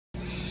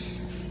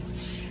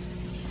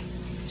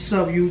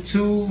What's up,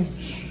 YouTube?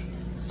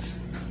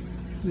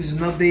 This is an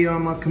update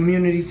on my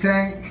community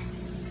tank.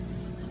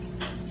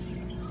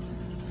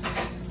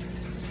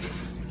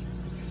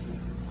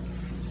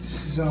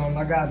 This is,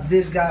 I got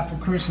this guy for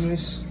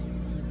Christmas.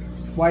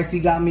 Wifey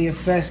got me a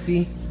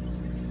Festi.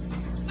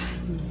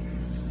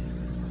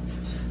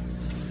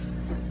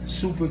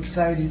 Super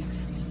excited.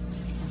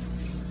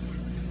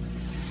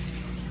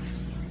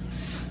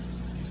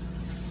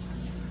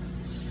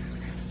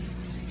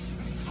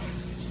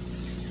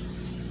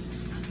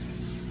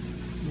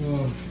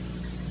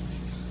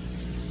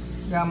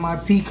 Got my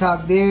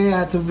peacock there.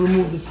 I had to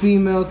remove the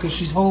female because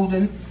she's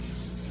holding.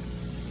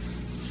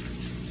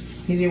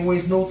 He didn't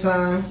waste no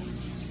time.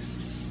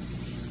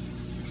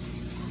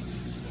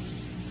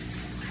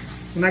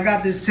 When I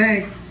got this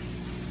tank,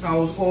 I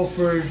was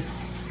offered,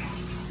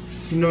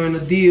 in a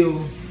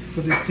deal for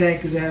this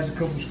tank because it has a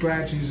couple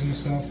scratches and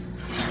stuff.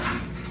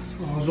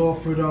 I was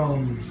offered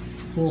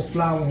 4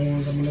 flower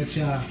horns. I'm gonna let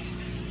y'all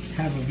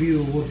have a view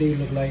of what they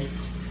look like.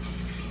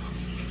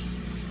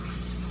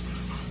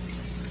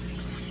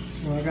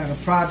 Well, I got a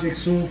project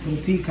soon for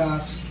the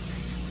peacocks.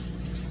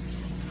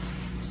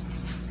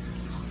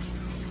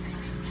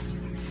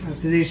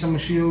 After this, I'm gonna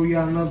show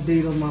y'all an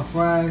update of my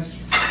fries.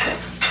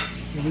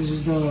 So this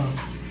is the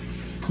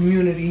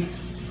community.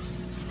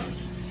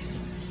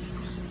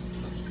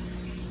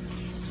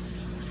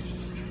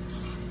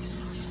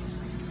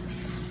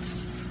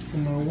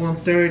 I'm at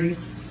 130.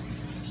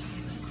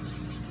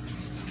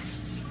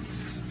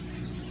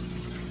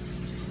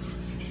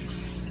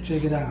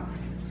 Check it out.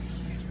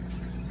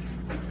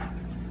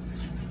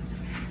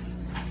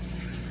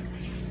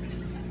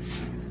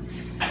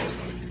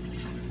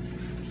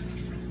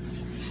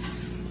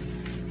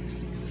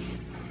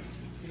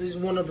 This is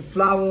one of the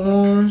flower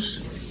horns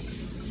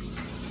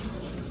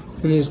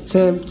in his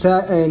temp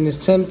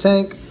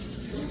tank.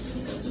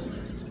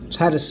 Just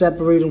had to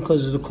separate them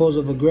because of the cause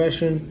of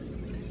aggression,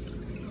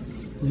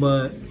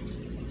 but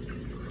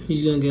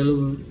he's gonna get a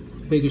little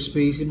bigger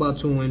space, about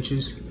 2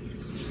 inches,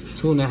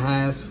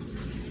 2.5.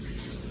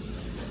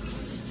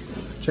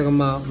 Check him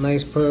out,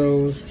 nice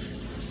pearls.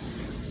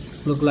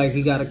 Look like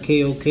he got a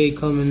KOK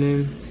coming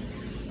in.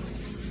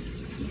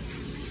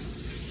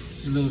 This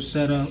is a little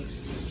setup.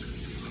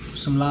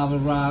 Some lava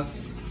rock,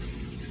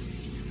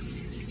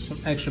 some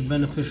extra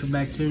beneficial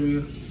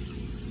bacteria,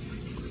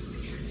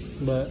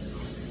 but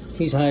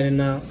he's hiding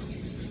out.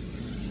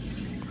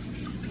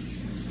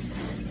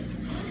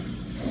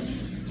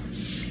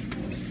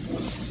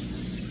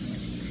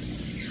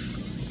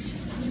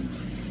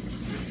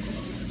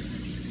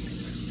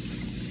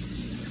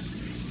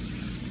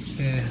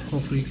 Yeah,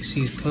 hopefully you can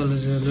see his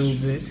colors a little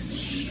bit.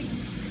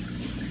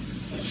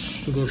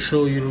 We'll go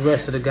show you the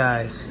rest of the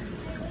guys.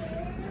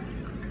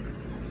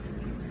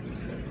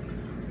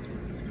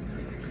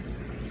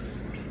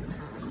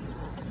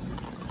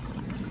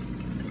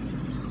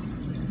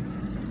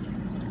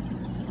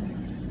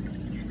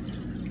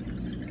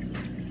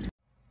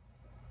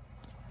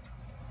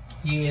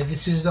 Yeah,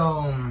 this is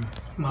my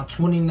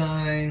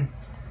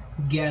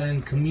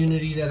 29-gallon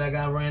community that I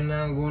got right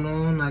now going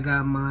on. I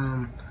got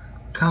my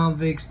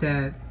convicts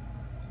that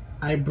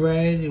I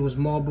bred. It was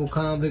Marlboro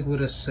convict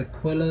with a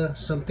sequela,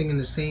 something in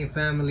the same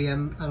family. I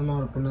don't know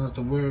how to pronounce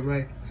the word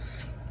right.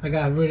 I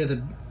got rid of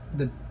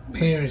the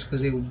parents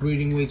because they were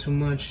breeding way too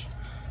much.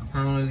 I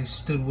only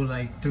stood with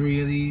like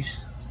 3 of these.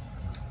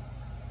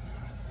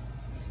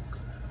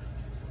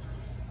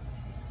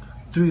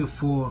 3 or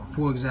 4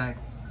 exact.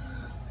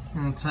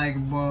 On tiger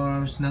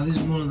barbs. Now this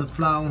is one of the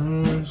flower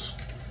horns.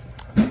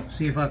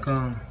 See if I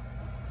can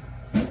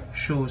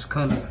show its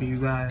color for you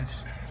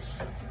guys.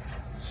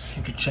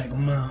 You can check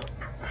them out.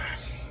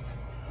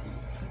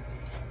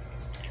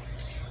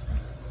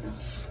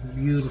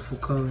 Beautiful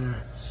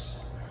color.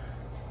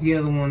 The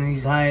other one,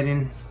 he's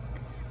hiding.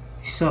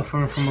 He's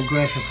suffering from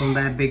aggression from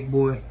that big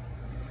boy.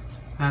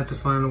 I had to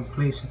find a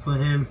place to put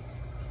him.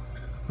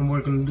 I'm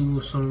working to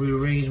do some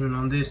rearrangement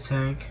on this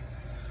tank.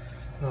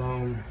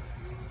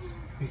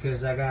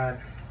 Because I got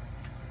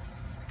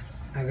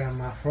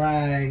my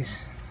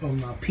fries or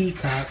my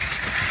peacocks.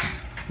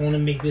 I want to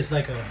make this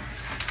like a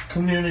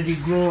community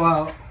grow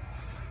out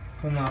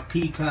for my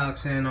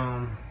peacocks, and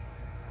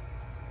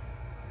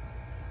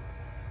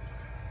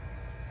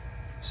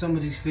some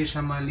of these fish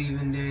I might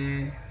leave in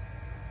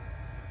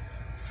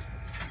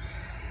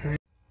there.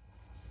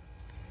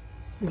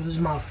 This is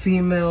my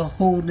female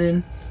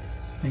holding,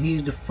 and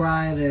he's the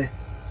fry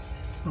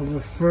of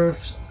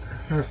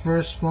her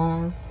first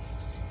spawn.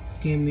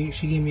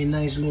 She gave me a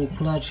nice little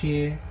clutch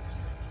here.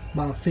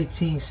 About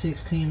 15,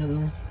 16 of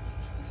them.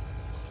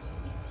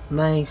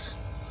 Nice.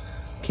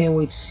 Can't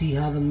wait to see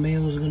how the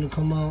males are gonna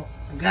come out.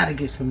 I gotta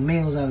get some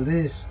males out of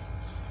this.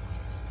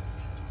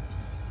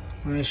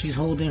 Alright, she's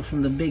holding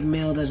from the big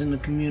male that's in the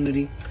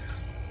community.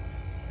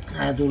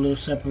 I do a little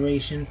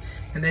separation.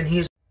 And then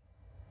here's,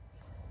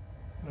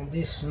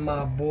 this is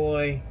my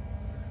boy,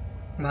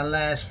 my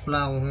last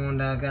flower horn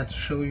that I got to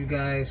show you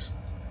guys.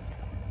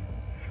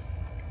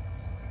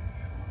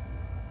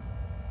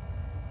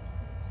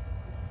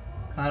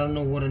 I don't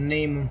know what to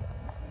name him.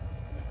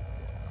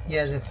 He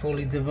hasn't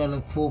fully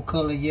developed full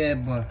color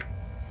yet, but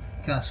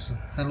got some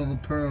hell of a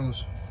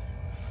pearls.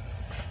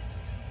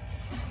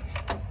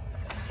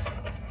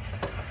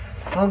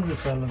 Hungry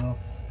fella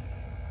though.